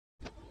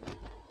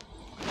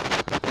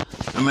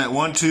I'm at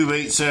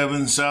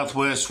 1287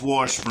 Southwest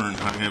Washburn.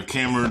 I have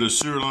cambered the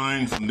sewer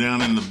line from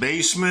down in the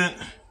basement.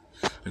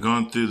 I've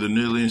gone through the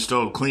newly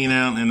installed clean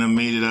out and I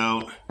made it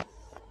out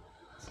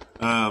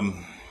to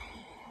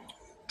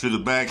the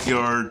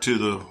backyard to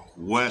the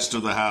west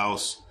of the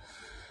house.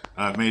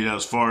 I've made it out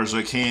as far as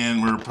I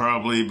can. We're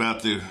probably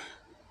about the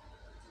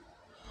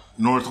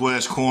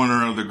northwest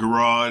corner of the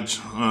garage,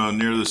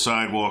 near the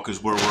sidewalk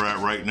is where we're at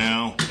right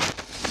now.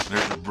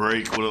 There's a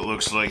break, what it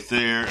looks like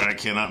there, and I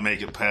cannot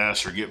make it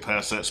past or get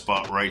past that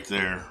spot right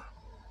there.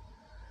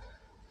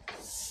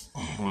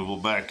 We will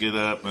back it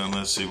up and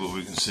let's see what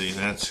we can see.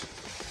 That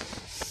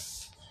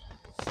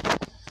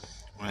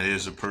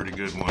is a pretty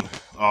good one.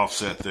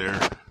 Offset there.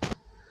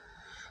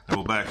 I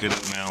will back it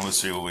up now. Let's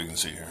see what we can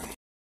see here.